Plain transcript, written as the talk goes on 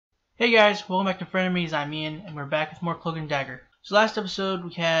Hey guys, welcome back to Frenemies. I'm Ian, and we're back with more Cloak and Dagger. So last episode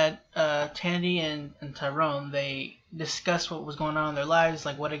we had Tandy and Tyrone. They discussed what was going on in their lives,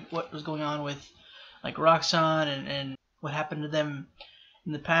 like what was going on with like Roxxon and what happened to them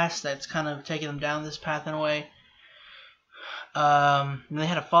in the past that's kind of taken them down this path in a way. And they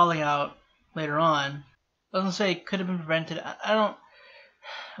had a falling out later on. I was gonna say it could have been prevented. I'm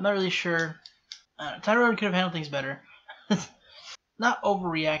not really sure. Tyrone could have handled things better. Not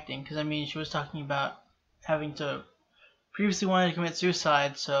overreacting, because I mean she was talking about having to previously wanted to commit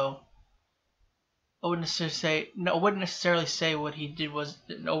suicide, so I wouldn't necessarily say what he did was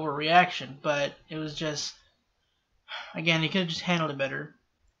an overreaction, but it was just, again, he could have just handled it better.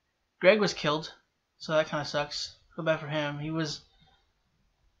 Greg was killed, so that kind of sucks. Feel bad for him. He was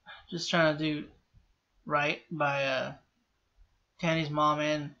just trying to do right by Tandy's mom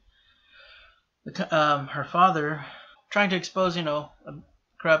and her father, trying to expose, a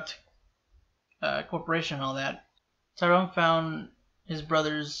corrupt corporation and all that. Tyrone found his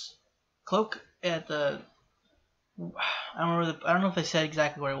brother's cloak at the, I don't know if they said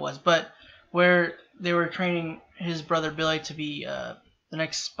exactly where it was, but where they were training his brother Billy to be the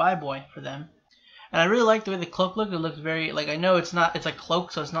next spy boy for them. And I really liked the way the cloak looked. It looked very, like, I know it's a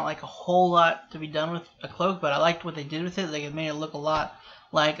cloak, so it's not like a whole lot to be done with a cloak, but I liked what they did with it. Like, it made it look a lot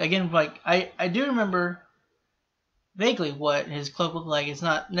like, again, like, I do remember vaguely what his cloak looked like. It's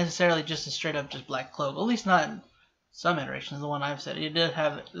not necessarily just a straight up just black cloak, at least not in some iterations. The one I've said, it did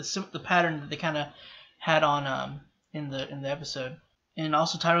have the pattern that they kind of had on in the episode. And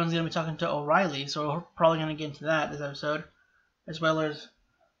also Tyrone's gonna be talking to O'Reilly, so we're probably gonna get into that this episode, as well as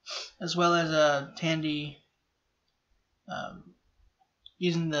Tandy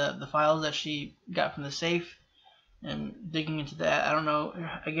using the files that she got from the safe and digging into that. I don't know.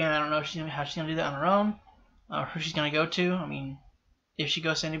 Again, I don't know how she's gonna do that on her own. Who she's gonna go to. I mean, if she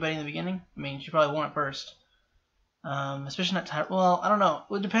goes to anybody in the beginning, I mean, she probably won't at first. Especially not Tyrone. Well, I don't know.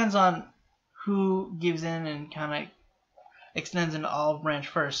 It depends on who gives in and kind of extends into Olive Branch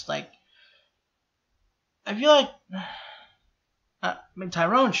first. Like, I feel like, I mean,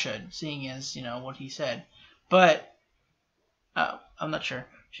 Tyrone should, seeing as what he said, but I'm not sure.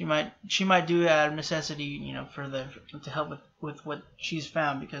 She might do it out of necessity, to help with what she's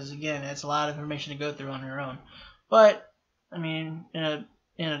found, because again, it's a lot of information to go through on her own. But I mean, in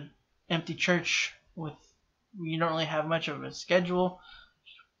an empty church with you don't really have much of a schedule,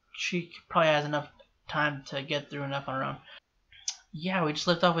 she probably has enough time to get through enough on her own. Yeah, we just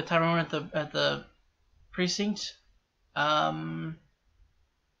left off with Tyrone at the precinct.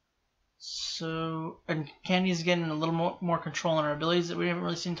 So, and Candy's getting a little more control on her abilities. That we haven't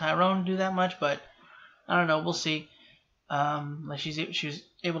really seen Tyrone do that much, but I don't know. We'll see. Like she was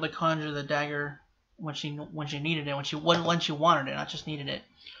able to conjure the dagger when she needed it, when she wanted it, not just needed it.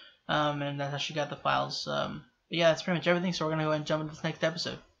 And that's how she got the files. But yeah, that's pretty much everything. So we're gonna go ahead and jump into this next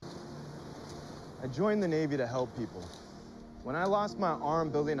episode. I joined the Navy to help people. When I lost my arm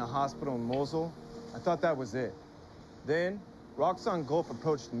building a hospital in Mosul, I thought that was it. Then Roxxon Gulf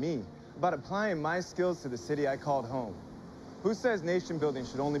approached me about applying my skills to the city I called home. Who says nation building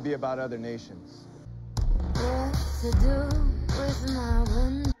should only be about other nations? I've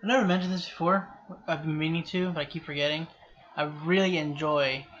never mentioned this before. I've been meaning to, but I keep forgetting. I really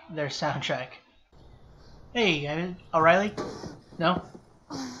enjoy their soundtrack. Hey, O'Reilly? No?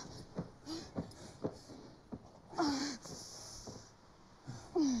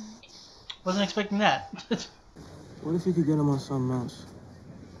 Wasn't expecting that. What if you could get him on something else?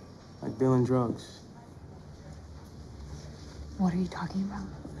 Like dealing drugs. What are you talking about?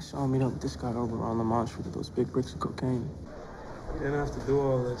 I saw him meet up with this guy over on the Mons with those big bricks of cocaine. You didn't have to do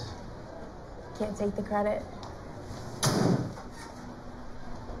all this. Can't take the credit.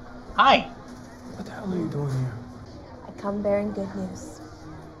 Hi. What the hell are you doing here? I come bearing good news.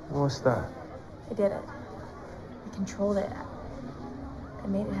 What's that? I did it. I controlled it. I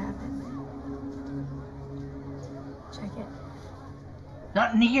made it happen. Check it.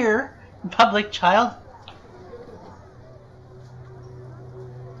 Not in here, in public, child.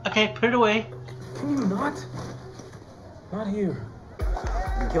 Okay, put it away. Can you not? Not here.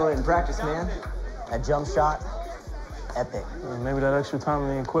 You killed it in practice, man. That jump shot, epic. Well, maybe that extra time in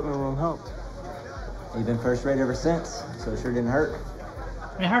the equipment room helped. You've been first rate ever since, so it sure didn't hurt.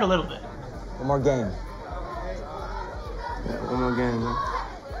 I mean, it hurt a little bit. One more game. Yeah, one more game, man.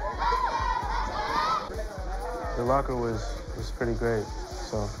 The locker was pretty great,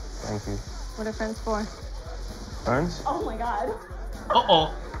 so thank you. What are friends for? Friends? Oh my God.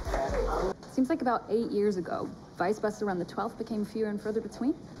 Uh-oh. Seems like about 8 years ago, vice busts around the 12th became fewer and further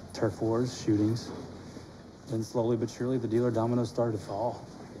between. Turf wars, shootings. Then slowly but surely, the dealer dominoes started to fall.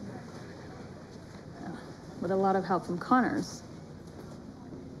 with a lot of help from Connors.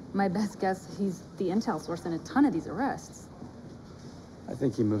 My best guess, he's the intel source in a ton of these arrests. I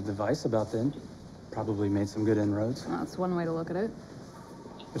think he moved the vice about then. Probably made some good inroads. Well, that's one way to look at it.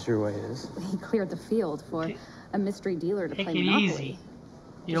 What's your way is? He cleared the field for a mystery dealer to Take play it Monopoly. easy.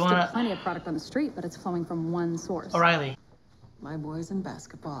 You There's don't still want to. plenty of product on the street, but it's flowing from one source. O'Reilly. My boy's in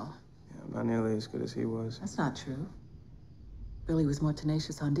basketball. Yeah, I'm not nearly as good as he was. That's not true. Billy was more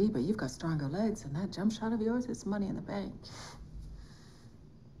tenacious on D, but you've got stronger legs, and that jump shot of yours is money in the bank.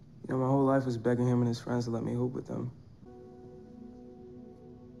 You know, my whole life was begging him and his friends to let me hoop with them.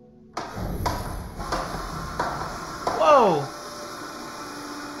 Whoa!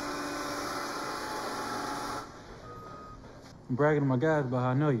 I'm bragging to my guys about how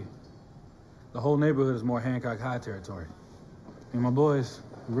I know you. The whole neighborhood is more Hancock High territory. Me and my boys,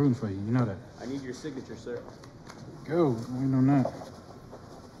 we're rooting for you. You know that. I need your signature, sir. Go. I ain't on that.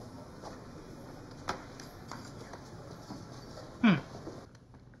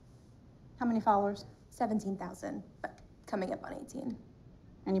 How many followers? 17,000, but coming up on 18.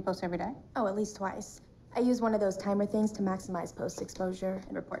 And you post every day? Oh, at least twice. I use one of those timer things to maximize post exposure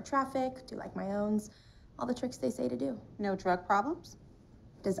and report traffic, do like my owns, all the tricks they say to do. No drug problems?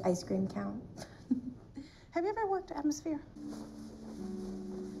 Does ice cream count? Have you ever worked Atmosphere?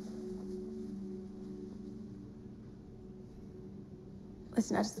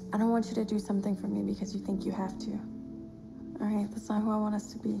 Listen, I don't want you to do something for me because you think you have to. All right, that's not who I want us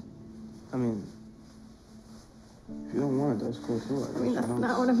to be. I mean, if you don't want it, that's cool too. I mean, that's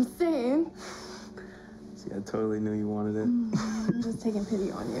not what I'm saying. See, I totally knew you wanted it. I'm just taking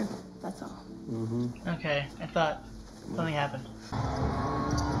pity on you, that's all. Okay, I thought something happened.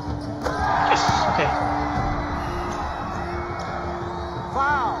 Yes, okay.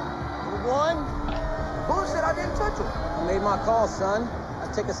 Foul. Number 1. Bullshit, I didn't touch him. I made my call, son.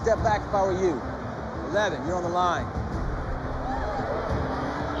 I'd take a step back if I were you. 11, you're on the line.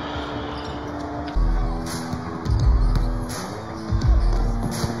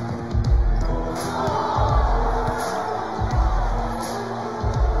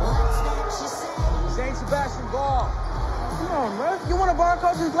 St. Sebastian Ball. Come on, bro. You want to borrow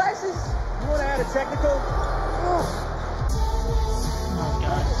Coach's glasses? You want to add a technical?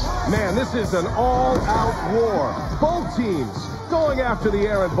 Man, this is an all-out war. Both teams going after the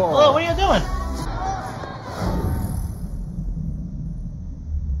errant ball. Whoa, what are you doing?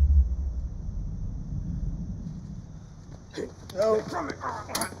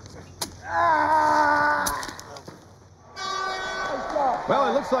 Well,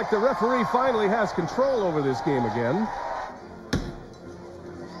 it looks like the referee finally has control over this game again. What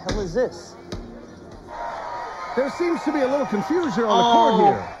the hell is this? There seems to be a little confusion on the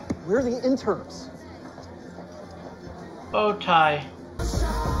court here. Where are the interns? Bow tie.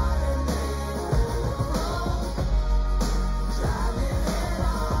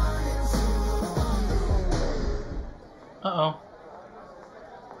 Uh-oh.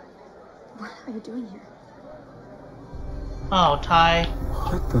 What are you doing here? Oh, Ty.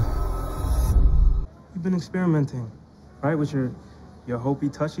 What the? You've been experimenting, right, with your hopey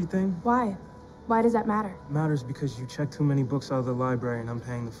touchy thing? Why? Why does that matter? It matters because you checked too many books out of the library and I'm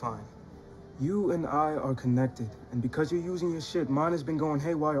paying the fine. You and I are connected, and because you're using your shit, mine has been going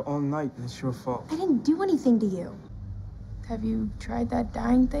haywire all night, and it's your fault. I didn't do anything to you. Have you tried that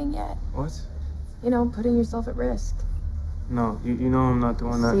dying thing yet? What? You know, putting yourself at risk. No, you know I'm not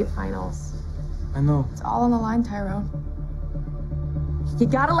doing that. State finals. I know. It's all on the line, Tyrone. You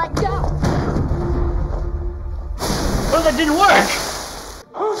gotta let go! Oh, that didn't work!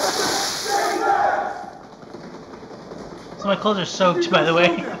 So my clothes are soaked, by the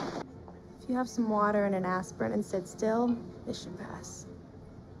way. If you have some water and an aspirin and sit still, it should pass.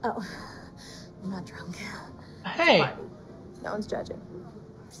 Oh, I'm not drunk. Hey! No one's judging.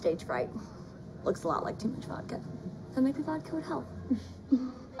 Stage fright. Looks a lot like too much vodka. So maybe vodka would help.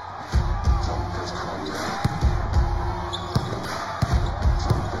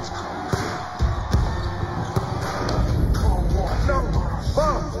 No,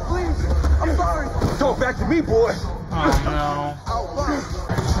 Bob, please, I'm sorry. Talk back to me, boy. Oh, no.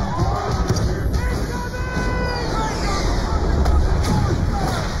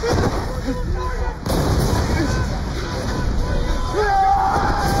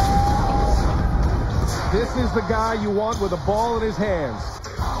 This is the guy you want with a ball in his hands.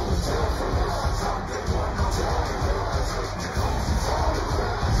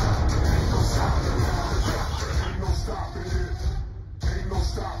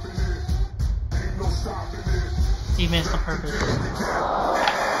 He missed on purpose.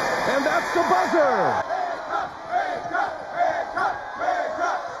 And that's the buzzer!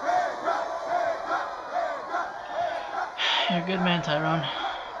 You're a good man, Tyrone.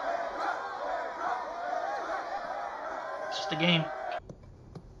 It's just a game.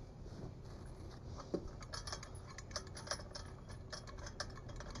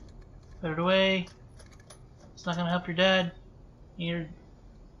 Put it away. It's not gonna help your dad. You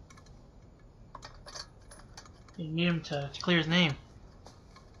need him to clear his name.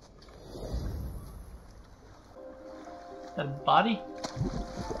 That a body?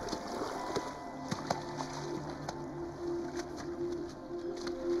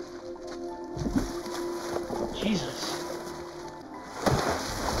 Jesus.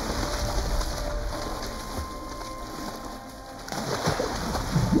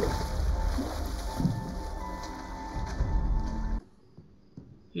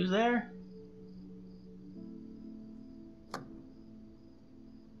 Who's there?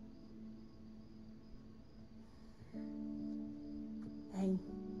 Hey.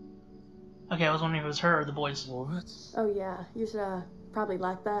 Okay, I was wondering if it was her or the boys. What? Oh yeah, you should probably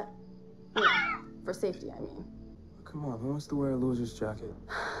lock that. Yeah, for safety, I mean. Come on, who wants to wear a loser's jacket?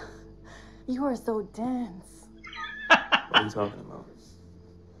 You are so dense. What are you talking about?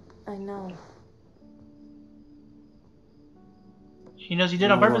 I know. She knows you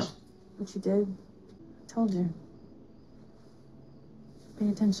did on purpose? What you did? I told you. Pay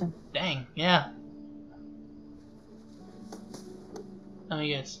attention. Dang, yeah. Let me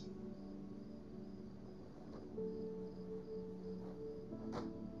guess.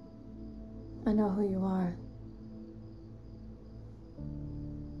 I know who you are.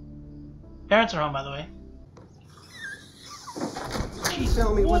 Parents are home, by the way. Jeez,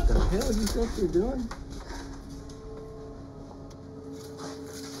 tell me what the hell you think you're doing?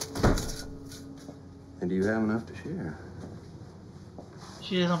 And do you have enough to share?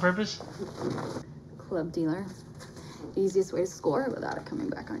 She did it on purpose? Club dealer. Easiest way to score without it coming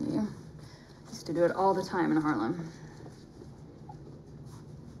back on you. Used to do it all the time in Harlem.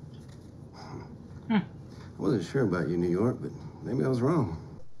 I wasn't sure about you in New York, but maybe I was wrong.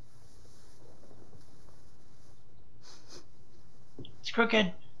 It's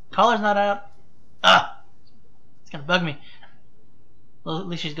crooked. Collar's not out. Ah! It's gonna bug me. Well, at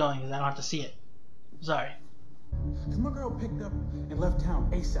least she's going, because I don't have to see it. Sorry. Cause my girl picked up and left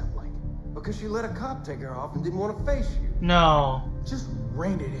town ASAP like. Because she let a cop take her off and didn't want to face you. No. Just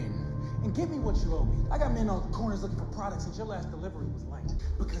rein it in. And give me what you owe me. I got men on the corners looking for products since your last delivery was late.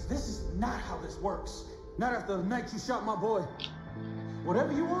 Because this is not how this works. Not after the night you shot my boy.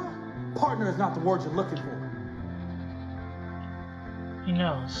 Whatever you are, partner is not the word you're looking for. He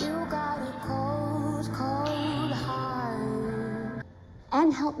knows. You got a cold, cold heart.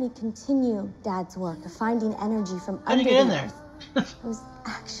 And help me continue Dad's work of finding energy from How'd you under get in the there? earth. It was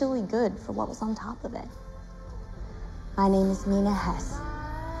actually good for what was on top of it. My name is Mina Hess,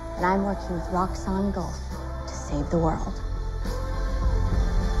 and I'm working with Roxxon Gulf to save the world.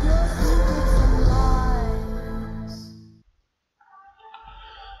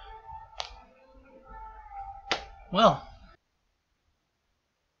 Well,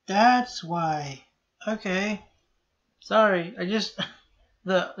 that's why. Okay. Sorry, I just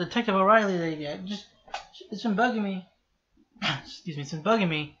the Detective O'Reilly lady. It's been bugging me. Excuse me, it's been bugging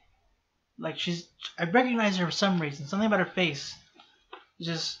me. Like I recognize her for some reason. Something about her face.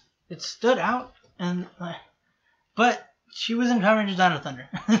 It stood out, and but she was in Power Rangers Down of Thunder.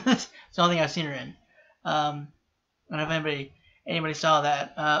 It's the only thing I've seen her in. I don't know if anybody saw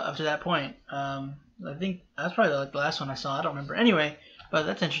that up to that point. I think that's probably the last one I saw. I don't remember. Anyway, but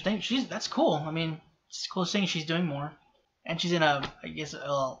that's interesting. That's cool. I mean, it's cool seeing she's doing more, and she's in a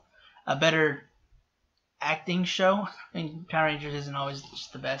better acting show. I mean, Power Rangers isn't always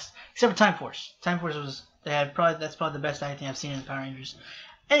just the best, except for Time Force. Time Force that's probably the best acting I've seen in Power Rangers.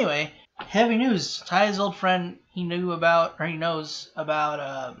 Anyway, heavy news. Ty's old friend, he knows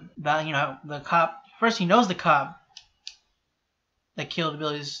about the cop. First, he knows the cop that killed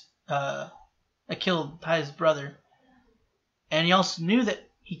that killed Ty's brother, and he also knew that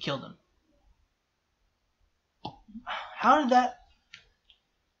he killed him. How did that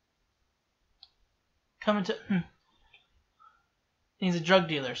come into? He's a drug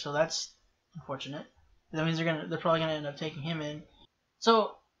dealer, so that's unfortunate. That means they're probably gonna end up taking him in.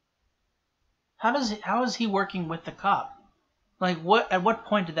 So how is he working with the cop? Like at what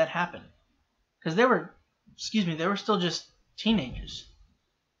point did that happen? Because they were still just teenagers.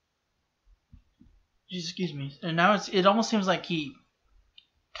 Excuse me. And now it almost seems like he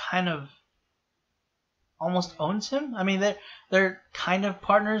kind of almost owns him. I mean, they're kind of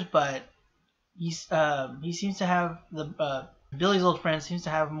partners, but he seems to have Billy's old friend seems to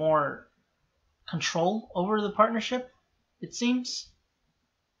have more control over the partnership, it seems.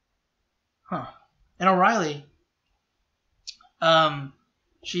 Huh. And O'Reilly,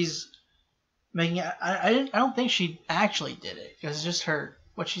 she's making it. I don't think she actually did it because it's just her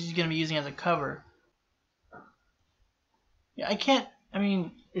what she's gonna be using as a cover. Yeah, I can't. I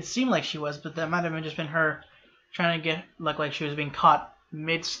mean, it seemed like she was, but that might have just been her trying to look like she was being caught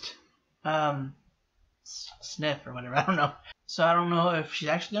midst sniff or whatever. I don't know. So I don't know if she's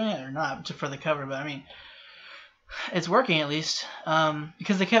actually doing it or not for the cover, but I mean, it's working at least.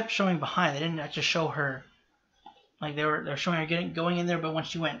 Because they kept showing behind. They didn't actually show her. Like they're showing her going in there, but when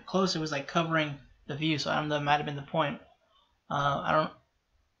she went close, it was like covering the view. So I don't know. That might have been the point. I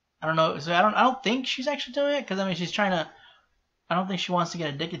don't know. So I don't think she's actually doing it because I mean she's trying to. I don't think she wants to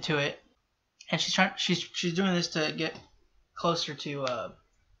get addicted to it, and she's doing this to get closer to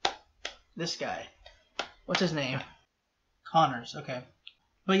this guy. What's his name? Connors. Okay,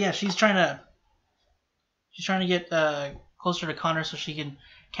 but yeah, she's trying to get closer to Connors so she can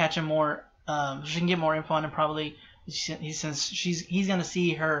catch him more. So she can get more info on him probably. Since he's gonna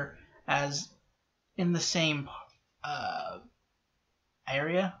see her as in the same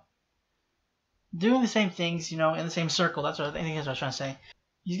area, doing the same things, in the same circle. That's what I think. That's what I was trying to say.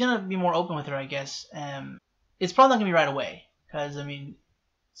 He's gonna be more open with her, I guess. It's probably not gonna be right away, because I mean,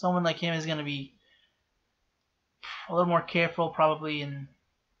 someone like him is gonna be a little more careful, probably in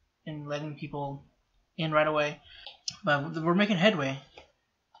letting people in right away. But we're making headway.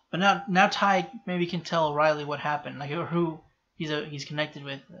 But now Ty maybe can tell Riley what happened, like or who he's connected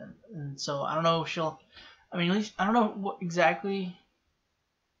with, and so I don't know if she'll. I mean, at least I don't know what exactly.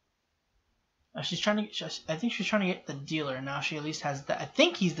 She's trying to. I think she's trying to get the dealer. Now she at least has that. I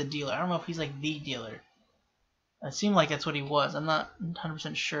think he's the dealer. I don't know if he's like the dealer. It seemed like that's what he was. I'm not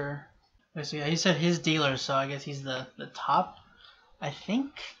 100% sure. Okay, so yeah, he said his dealer, so I guess he's the top. I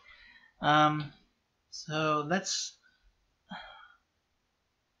think. So that's.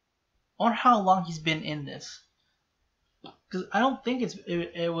 I wonder how long he's been in this. Because I don't think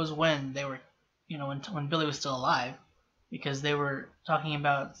it was when they were, when Billy was still alive. Because they were talking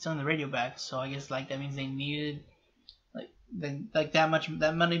about selling the radio back, so I guess like that means they needed like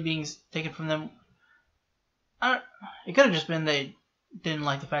that money being taken from them. It could have just been they didn't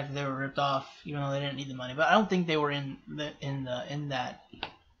like the fact that they were ripped off, even though they didn't need the money. But I don't think they were in that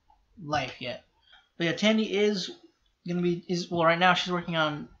life yet. But yeah, Tandy is gonna be right now she's working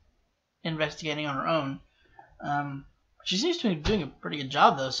on investigating on her own. She seems to be doing a pretty good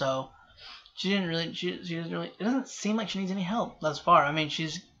job though, so. She doesn't really. It doesn't seem like she needs any help thus far. I mean,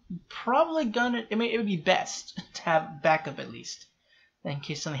 she's probably gonna. I mean, it would be best to have backup at least, in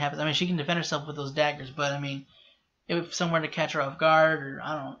case something happens. I mean, she can defend herself with those daggers, but I mean, if somewhere to catch her off guard, or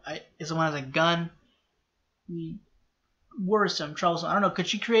I don't know, if someone has a gun, worrisome, troublesome. I don't know. Could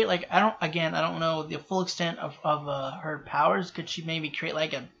she create like I don't know the full extent of her powers. Could she maybe create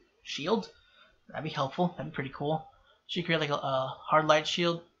like a shield? That'd be helpful. That'd be pretty cool. She create like a hard light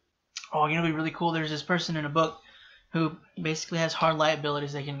shield. Oh, it'd be really cool. There's this person in a book who basically has hard light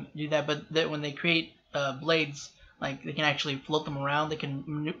abilities. They can do that, but when they create blades, like they can actually float them around. They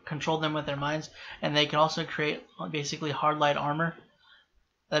can control them with their minds, and they can also create basically hard light armor.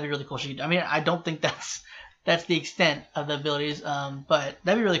 That'd be really cool. I mean, I don't think that's the extent of the abilities, but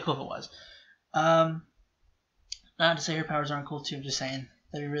that'd be really cool if it was. Not to say her powers aren't cool too. I'm just saying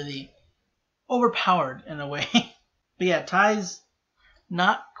that'd be really overpowered in a way. But yeah, Ty's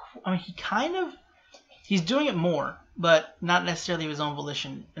not. I mean, he's doing it more, but not necessarily of his own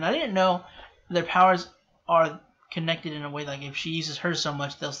volition. And I didn't know their powers are connected in a way like if she uses hers so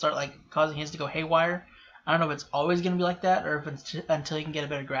much, they'll start like causing his to go haywire. I don't know if it's always going to be like that or if it's until he can get a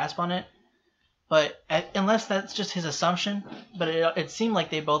better grasp on it. But unless that's just his assumption, but it seemed like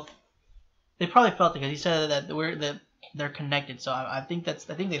they probably felt it because he said that they're connected. So I think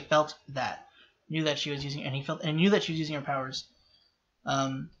they felt that, knew that she was using, and knew that she was using her powers.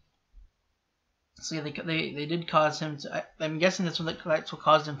 So yeah, they did cause him to. I'm guessing that's what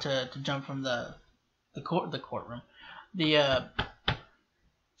caused him to jump from the courtroom, the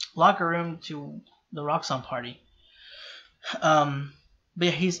locker room to the Roxxon party. But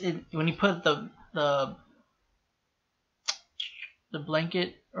yeah, when he put the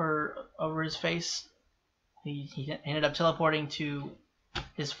blanket over his face, he ended up teleporting to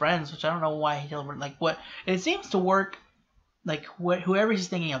his friends, which I don't know why he teleported. Like what? It seems to work. Like whoever he's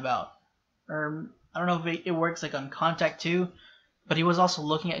thinking about, or I don't know if it works like on contact too, but he was also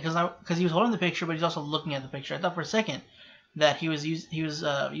looking at because he was holding the picture, but he's also looking at the picture. I thought for a second that he was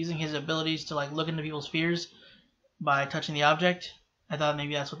using his abilities to like look into people's fears by touching the object. I thought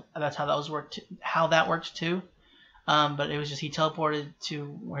maybe that's how that worked too. But it was just he teleported to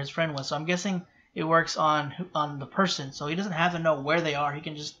where his friend was. So I'm guessing it works on the person, so he doesn't have to know where they are. He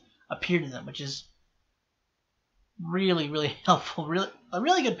can just appear to them, which is really, really helpful. A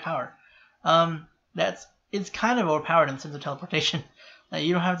really good power. It's kind of overpowered in the sense of teleportation.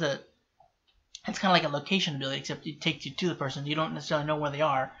 You don't have to. It's kind of like a location ability, except it takes you to the person. You don't necessarily know where they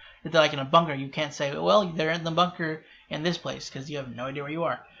are. If they're like in a bunker, you can't say, well, they're in the bunker in this place, because you have no idea where you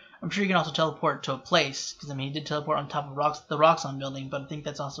are. I'm sure you can also teleport to a place, because I mean, he did teleport on top of the Roxxon building, but I think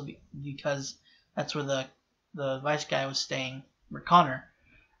that's also because that's where the vice guy was staying, or Connor.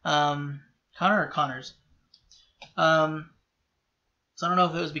 Connor or Connors. So I don't know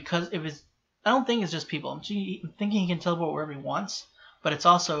if it was because I don't think it's just people. I'm thinking he can teleport wherever he wants, but it's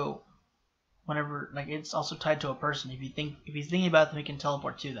also whenever, like, it's also tied to a person. If he's thinking about them, he can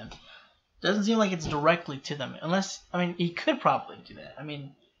teleport to them. Doesn't seem like it's directly to them, unless, I mean, he could probably do that. I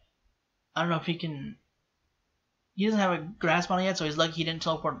mean, I don't know if he can. He doesn't have a grasp on it yet, so he's lucky he didn't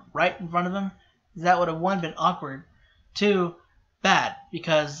teleport right in front of him. That would have, one, been awkward, two, bad,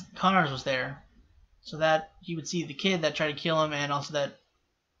 because Connors was there, so that he would see the kid that tried to kill him, and also that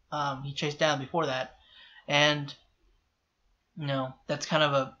he chased down before that, and that's kind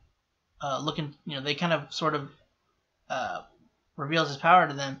of a looking, they kind of sort of reveals his power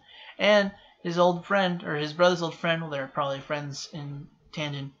to them, and his old friend, or his brother's old friend, well, they're probably friends in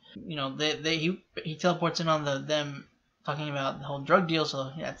Tangent. He teleports in on them talking about the whole drug deal,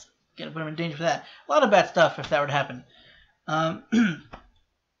 so yeah, it's gonna put him in danger for that. A lot of bad stuff if that would happen. That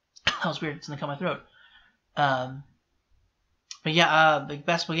was weird. It's gonna cut my throat. But yeah, the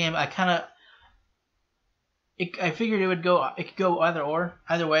basketball game, I figured it could go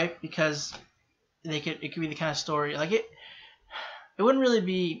either way, because it could be the kind of story, like it wouldn't really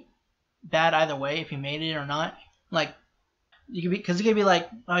be bad either way if he made it or not. Like, because it could be like,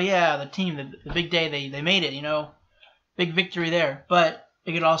 oh yeah, the team, the big day, they made it, big victory there. But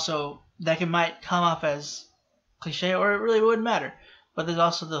it could also, might come off as cliche, or it really wouldn't matter. But there's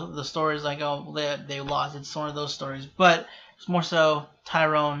also the stories like, oh, they lost. It's one of those stories. But it's more so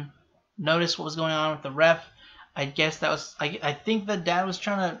Tyrone noticed what was going on with the ref. I guess that was, I think the dad was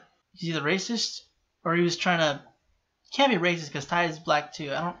trying to, he's either racist, or he was trying to, can't be racist because Ty is black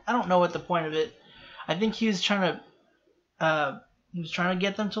too. I don't know what the point of it. I think he was trying to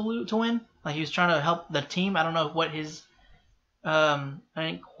get them to win. Like, he was trying to help the team. I don't know what his I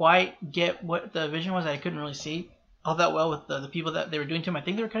didn't quite get what the vision was. I couldn't really see all that well with the people that they were doing to him. I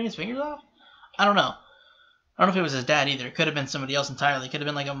think they were cutting his fingers off. I don't know. I don't know if it was his dad either. It could have been somebody else entirely. It could have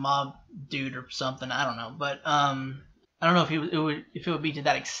been like a mob dude or something. I don't know. But I don't know if it would be to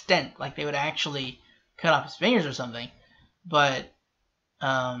that extent. Like, they would actually cut off his fingers or something. But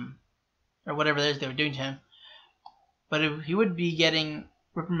or whatever it is they were doing to him. But he would be getting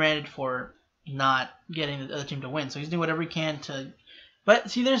reprimanded for not getting the other team to win. So he's doing whatever he can to. But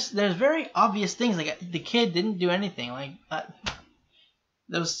see, there's very obvious things. Like, the kid didn't do anything. Like, that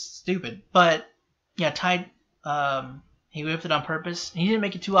was stupid. But yeah, Ty, he whipped it on purpose. He didn't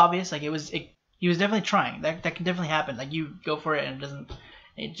make it too obvious. Like, he was definitely trying. That can definitely happen. Like, you go for it and it doesn't.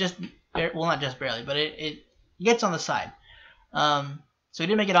 It just, well, not just barely, but it gets on the side. So he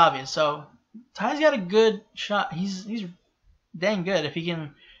didn't make it obvious. So Ty's got a good shot. He's dang good if he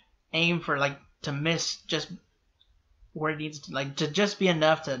can aim for, like, to miss just where it needs to, like, to just be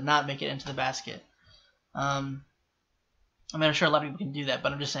enough to not make it into the basket. I mean, I'm sure a lot of people can do that,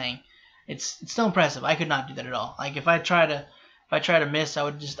 but I'm just saying it's still impressive. I could not do that at all. Like, if I try to miss, I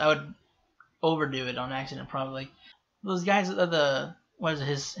would overdo it on accident probably. Those guys, what is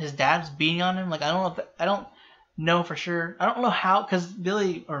it, his dad's beating on him. Like, I don't know for sure. I don't know how, because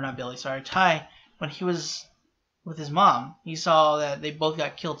Ty, when he was with his mom, he saw that they both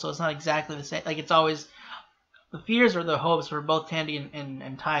got killed, so it's not exactly the same. Like, it's always the fears or the hopes for both Tandy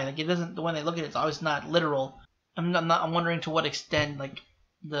and Ty. Like, it doesn't, when they look at it, it's always not literal. I'm wondering to what extent, like,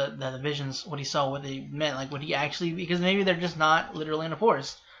 the visions, what he saw, what they meant, like, would he actually, because maybe they're just not literally in a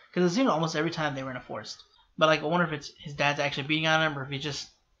forest, because it seemed almost every time they were in a forest. But, like, I wonder if it's his dad's actually beating on him, or if he's just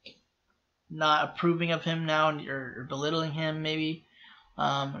not approving of him now, or belittling him, maybe.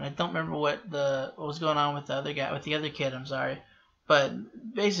 And I don't remember what was going on with the other guy, with the other kid. I'm sorry, but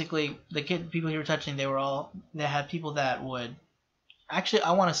basically the people he were touching, they had people that would actually.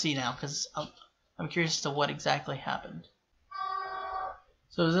 I want to see now, because I'm curious as to what exactly happened.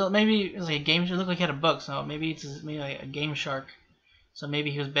 So maybe it was like a game. It looked like he had a book, so maybe it's like a game shark. So maybe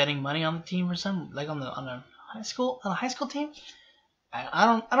he was betting money on the team or something, like on a high school team.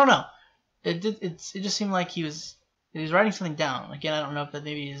 I don't know. It just seemed like he was writing something down. Again, I don't know if that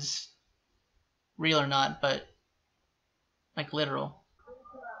maybe is real or not, but like literal.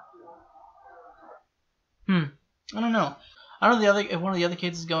 I don't know. I don't know if one of the other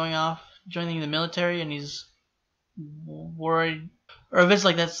kids is going off, joining the military, and he's worried. or if it's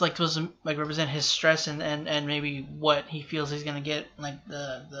like that's like supposed to like represent his stress and maybe what he feels he's gonna get, like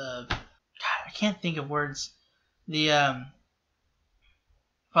the God, I can't think of words, the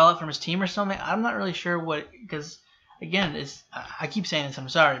fallout from his team or something. I'm not really sure what, because again, I keep saying this, I'm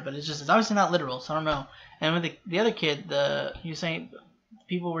sorry, but it's obviously not literal, so I don't know. And with the other kid, he was saying,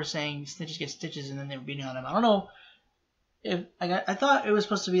 people were saying snitches get stitches, and then they were beating on him. I don't know if I thought it was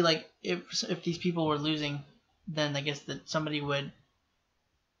supposed to be like if these people were losing, then I guess that somebody would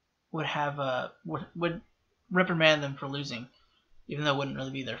reprimand them for losing, even though it wouldn't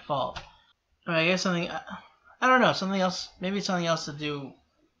really be their fault. Or I guess something, I don't know, something else, maybe something else to do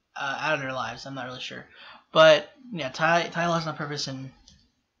out of their lives. I'm not really sure, but yeah, Ty lost on purpose, and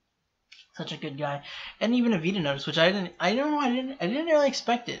such a good guy. And even Evita noticed, which I didn't really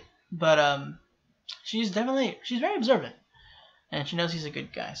expect it, but she's very observant, and she knows he's a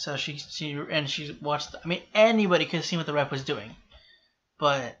good guy. So she watched. I mean, anybody could have seen what the ref was doing,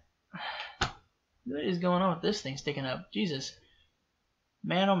 but what is going on with this thing sticking up? Jesus,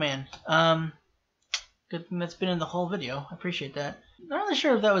 man, oh man. Good thing that's been in the whole video. I appreciate that. Not really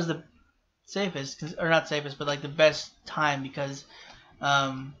sure if that was the safest, or not safest, but like the best time, because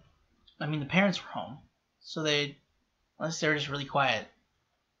I mean, the parents were home, so unless they were just really quiet.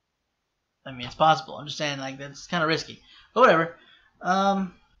 I mean, it's possible. I'm just saying, like, that's kind of risky, but whatever.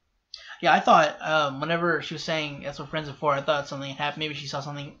 Yeah, I thought whenever she was saying that's what friends are for, I thought something had happened. Maybe she saw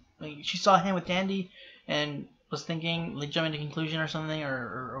something. Like, she saw him with Tandy and was thinking, like, jumping to conclusion or something,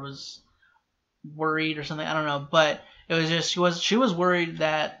 or was worried or something. I don't know, but it was just she was worried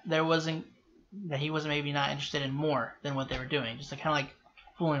that he wasn't maybe not interested in more than what they were doing, just like kind of like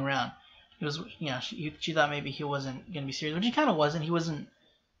fooling around. It was, she thought maybe he wasn't gonna be serious, which he kind of wasn't. He wasn't.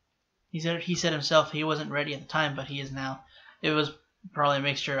 He said himself he wasn't ready at the time, but he is now. It was probably a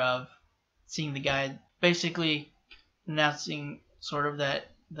mixture of seeing the guy basically announcing sort of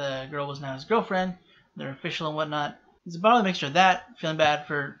that the girl was now his girlfriend, they're official and whatnot. It's probably a mixture of that, feeling bad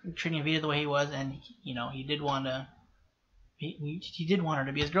for treating Evita the way he was, and he did want to. He did want her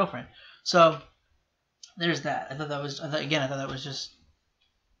to be his girlfriend. So there's that. I thought that was just.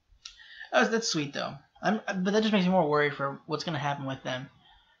 That's sweet though. But that just makes me more worried for what's gonna happen with them.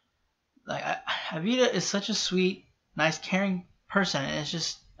 Like Evita is such a sweet, nice, caring person, and it's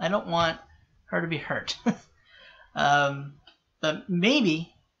just I don't want her to be hurt. But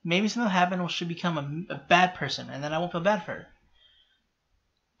maybe something will happen where she'll become a bad person, and then I won't feel bad for her.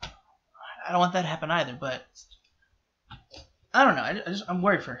 I don't want that to happen either, but I don't know. I'm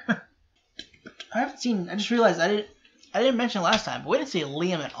worried for her. I just realized I didn't mention it last time, but we didn't see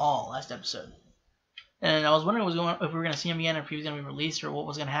Liam at all last episode. And I was wondering if we were going to see him again, or if he was going to be released, or what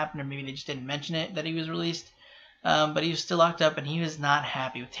was going to happen, or maybe they just didn't mention it, that he was released. But he was still locked up, and he was not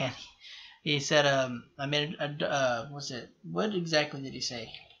happy with Tandy. He said, I made what exactly did he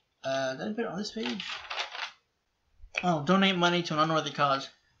say? Did I put it on this page? Oh, donate money to an unworthy cause.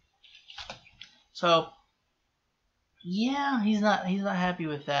 So, yeah, he's not happy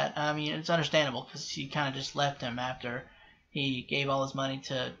with that. I mean, it's understandable, because she kind of just left him after he gave all his money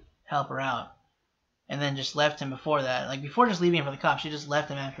to help her out. And then just left him before that. Like, before just leaving him for the cops, she just left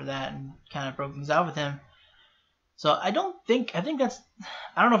him after that and kind of broke things out with him. So I don't know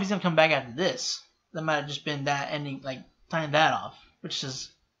if he's going to come back after this. That might have just been that ending, like, tying that off, which is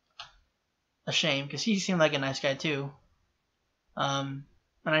a shame, because he seemed like a nice guy too. And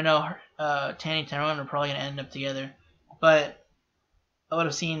I know Tandy and Tyrone are probably going to end up together, but I would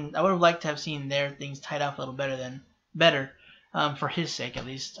have liked to have seen their things tied off a little better, for his sake at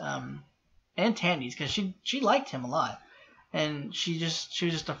least. And Tandy's, because she liked him a lot, and she was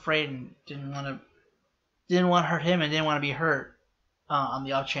just afraid and didn't want to hurt him, and didn't want to be hurt on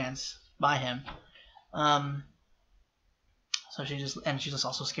the off chance by him. So she's just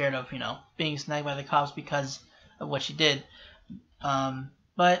also scared of being snagged by the cops because of what she did.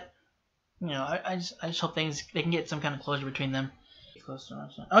 But I just hope they can get some kind of closure between them.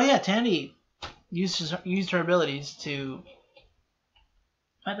 Oh yeah, Tandy used her abilities to.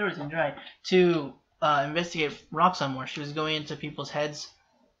 My throat is dry. To investigate Roxxon more. She was going into people's heads,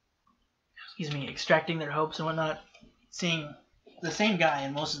 extracting their hopes and whatnot, seeing the same guy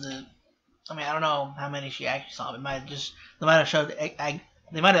in most of the. I mean, I don't know how many she actually saw. They might have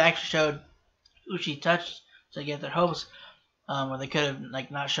actually showed who she touched to get their hopes, or they could have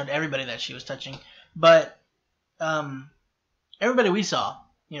not showed everybody that she was touching. But everybody we saw.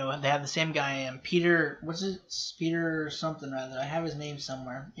 They have the same guy, and Peter, Peter something rather. I have his name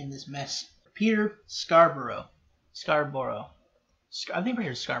somewhere in this mess. Peter Scarborough. I think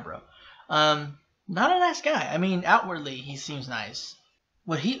Peter Scarborough. Not a nice guy. I mean, outwardly he seems nice.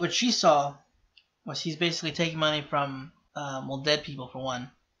 What she saw was he's basically taking money from dead people for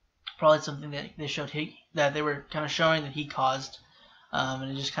one. Probably something that they showed that they were kind of showing that he caused,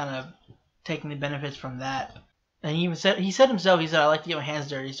 and just kind of taking the benefits from that. And he said himself, I like to get my hands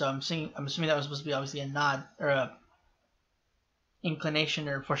dirty. So I'm assuming that was supposed to be obviously a nod or a inclination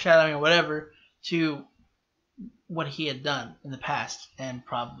or foreshadowing or whatever to what he had done in the past and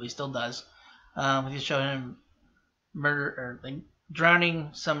probably still does. He showed him murder or like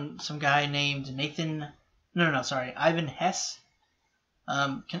drowning some guy named Ivan Hess.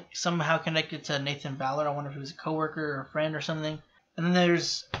 Somehow connected to Nathan Ballard. I wonder if he was a coworker or a friend or something. And then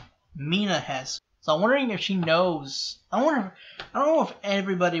there's Mina Hess. So I'm wondering if she knows. I don't know if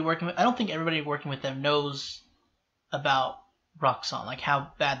everybody working with. I don't think everybody working with them knows about Roxxon, like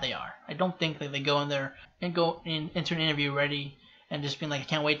how bad they are. I don't think that they go in there and enter an interview ready and just being like, I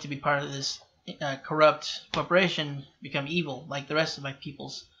can't wait to be part of this corrupt corporation, become evil like the rest of my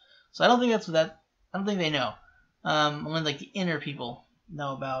peoples. So I don't think I don't think they know. Only like the inner people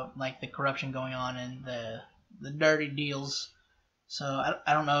know about like the corruption going on and the dirty deals. So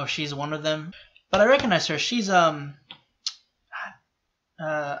I don't know if she's one of them, but I recognize her. She's I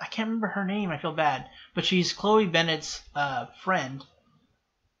can't remember her name. I feel bad, but she's Chloe Bennett's friend.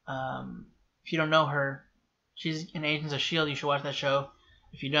 If you don't know her, she's in Agents of S.H.I.E.L.D. You should watch that show.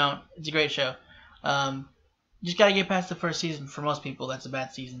 If you don't, it's a great show. Just gotta get past the first season. For most people, that's a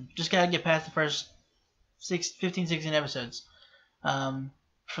bad season. Just gotta get past the first 15, 16 episodes.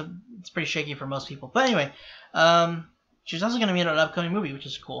 It's pretty shaky for most people. But anyway, she's also gonna be in an upcoming movie, which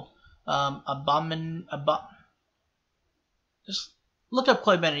is cool. Just look up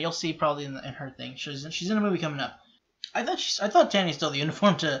Chloe Bennett. You'll see probably in her thing. She's in a movie coming up. I thought Tandy stole the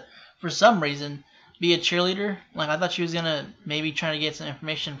uniform to, for some reason, be a cheerleader. Like I thought she was gonna maybe try to get some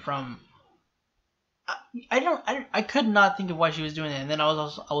information from. I could not think of why she was doing that. And then I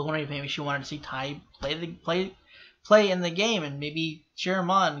was wondering if maybe she wanted to see Ty play in the game and maybe cheer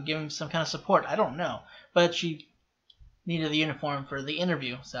him on and give him some kind of support. I don't know, but she needed the uniform for the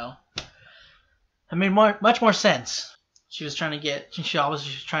interview, so it made much more sense. She was trying to get. She always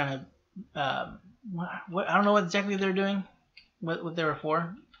was trying to. I don't know what exactly they're doing. What they were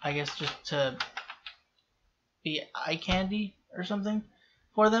for? I guess just to be eye candy or something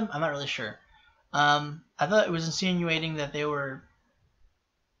for them. I'm not really sure. I thought it was insinuating that they were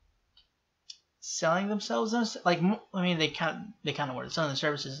selling themselves as, like, I mean, they kind of were selling the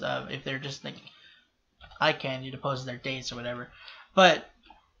services if they're just like eye candy to post their dates or whatever. But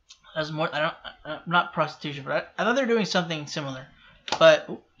as more, not prostitution, but I thought they were doing something similar. But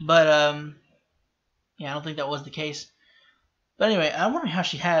yeah, I don't think that was the case. But anyway, I'm wondering how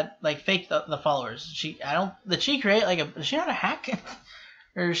she had like fake the followers. Did she create like does she know how to hack?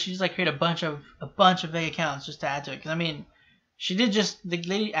 Or she's like create a bunch of fake accounts just to add to it. Because I mean, she did just, the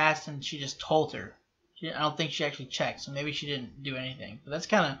lady asked and she just told her. I don't think she actually checked, so maybe she didn't do anything. But that's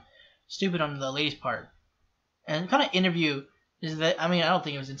kind of stupid on the lady's part. And kind of interview is that, I mean, I don't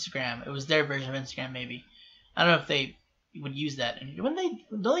think it was Instagram. It was their version of Instagram maybe. I don't know if they would use that. Don't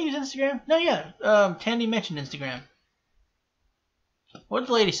they use Instagram? No, yeah. Tandy mentioned Instagram. What did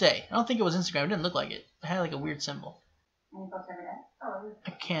the lady say? I don't think it was Instagram. It didn't look like it. It had like a weird symbol.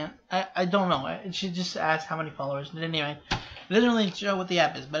 I can't. I don't know. She just asked how many followers. But anyway, it doesn't really show what the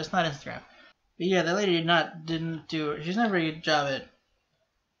app is, but it's not Instagram. But yeah, the lady didn't do. She's not a very good job at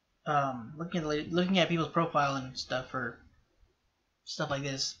looking at people's profile and stuff for stuff like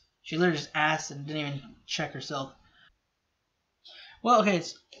this. She literally just asked and didn't even check herself. Well, okay,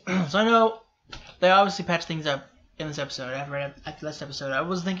 so I know they obviously patched things up in this episode. After last episode, I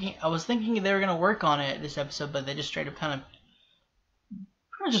was thinking they were gonna work on it this episode, but they just straight up kind of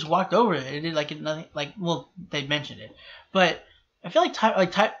just walked over it. It did nothing. Well, they mentioned it, but I feel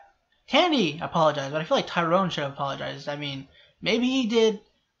like Tandy apologized, but I feel like Tyrone should have apologized. I mean, maybe he did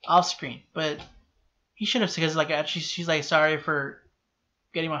off screen, but he should have, because she's like, sorry for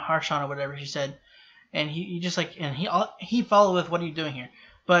getting my harsh on or whatever she said, and he just he followed with, what are you doing here?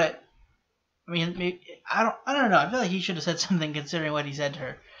 But I mean, maybe, I don't know. I feel like he should have said something considering what he said to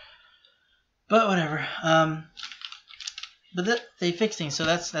her. But whatever. But they fixed things, so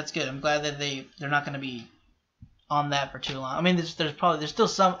that's good. I'm glad that they're not going to be on that for too long. I mean, there's still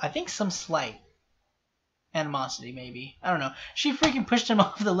some slight animosity, maybe. I don't know. She freaking pushed him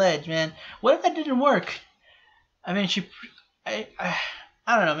off the ledge, man. What if that didn't work? I mean, I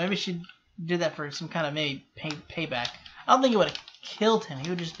don't know. Maybe she did that for some kind of maybe payback. I don't think it would have killed him. He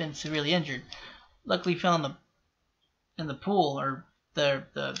would have just been severely injured. Luckily, he fell in the pool or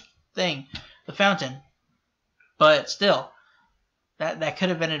the fountain. But still, that could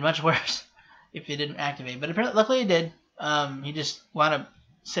have been much worse if it didn't activate. But apparently, luckily it did. He just wound up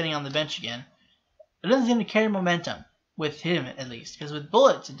sitting on the bench again. It doesn't seem to carry momentum. with him at least, because with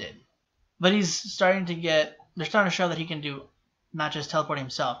bullets it did. But he's starting to get. They're starting to show that he can do not just teleport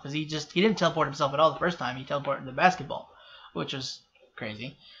himself, because he didn't teleport himself at all the first time. He teleported the basketball, which was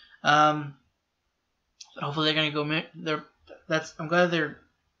crazy. But hopefully they're gonna go. I'm glad they're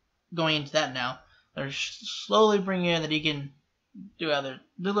going into that now. They're slowly bringing in that he can do a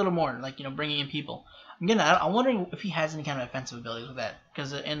little more, like, you know, bringing in people. I'm wondering if he has any kind of offensive abilities with that,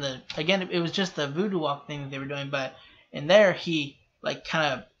 because it was just the voodoo walk thing that they were doing, but in there he like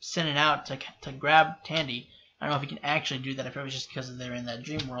kind of sent it out to grab Tandy. I don't know if he can actually do that, if it was just because they're in that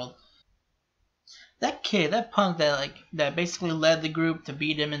dream world. That kid, that punk that basically led the group to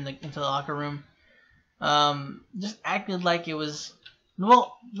beat him into the locker room, just acted like it was,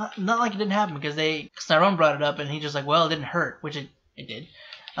 well, not like it didn't happen, because Tyrone brought it up and he just like, well, it didn't hurt, which it did.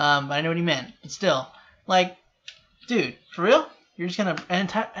 But I know what he meant. But still, like, dude, for real? You're just gonna,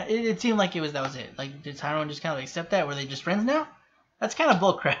 and it seemed like that was it. Like, did Tyrone just kind of accept that? Were they just friends now? That's kind of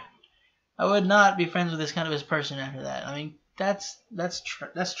bullcrap. I would not be friends with this kind of his person after that. I mean, that's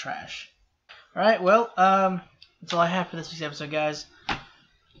trash. All right, well, that's all I have for this week's episode, guys.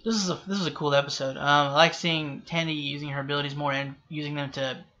 This is a cool episode. I like seeing Tandy using her abilities more and using them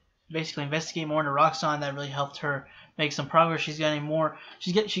to basically investigate more into Roxxon. That really helped her make some progress. She's getting more.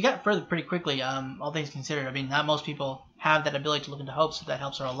 She got further pretty quickly. All things considered, I mean, not most people have that ability to look into hope, so that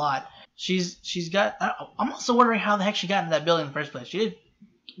helps her a lot. She's got. I'm also wondering how the heck she got into that building in the first place.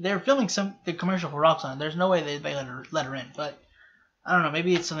 They're filming the commercial for Roxxon. There's no way they let her in, but I don't know.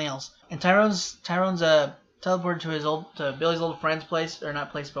 Maybe it's something else. And Tyrone's teleported to Billy's old friend's place, or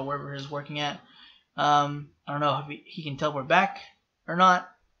not place, but wherever he's working at. I don't know if he can teleport back or not.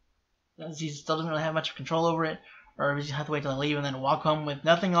 He still doesn't really have much control over it, or if he just have to wait till they leave and then walk home with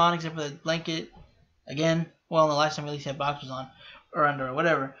nothing on except for the blanket again. Well, the last time we at least had boxers on or under or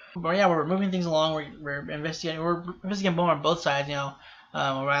whatever. But yeah, we're moving things along. We're investigating. We're investigating more on both sides. You know,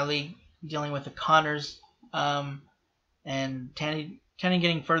 O'Reilly dealing with the Connors, and Tandy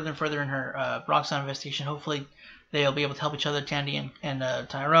getting further and further in her Roxxon investigation. Hopefully they'll be able to help each other, Tandy and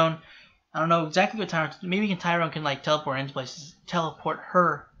Tyrone. I don't know exactly what Tyrone. Maybe Tyrone can like teleport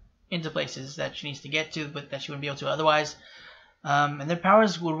her into places that she needs to get to, but that she wouldn't be able to otherwise. And their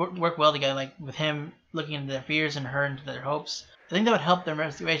powers would work well together, like with him looking into their fears and her into their hopes. I think that would help their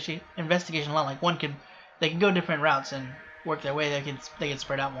investigation a lot. Like they can go different routes and work their way. They can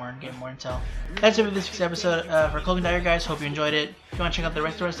spread out more and get more intel. That's it for this week's episode for Cloak and Dagger, guys. Hope you enjoyed it. If you want to check out the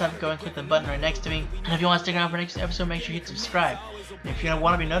rest of our stuff, go and click the button right next to me. And if you want to stick around for next episode, make sure you hit subscribe. And if you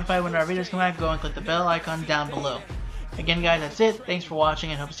want to be notified when our videos come out, go and click the bell icon down below. Again, guys, that's it. Thanks for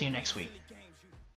watching, and hope to see you next week.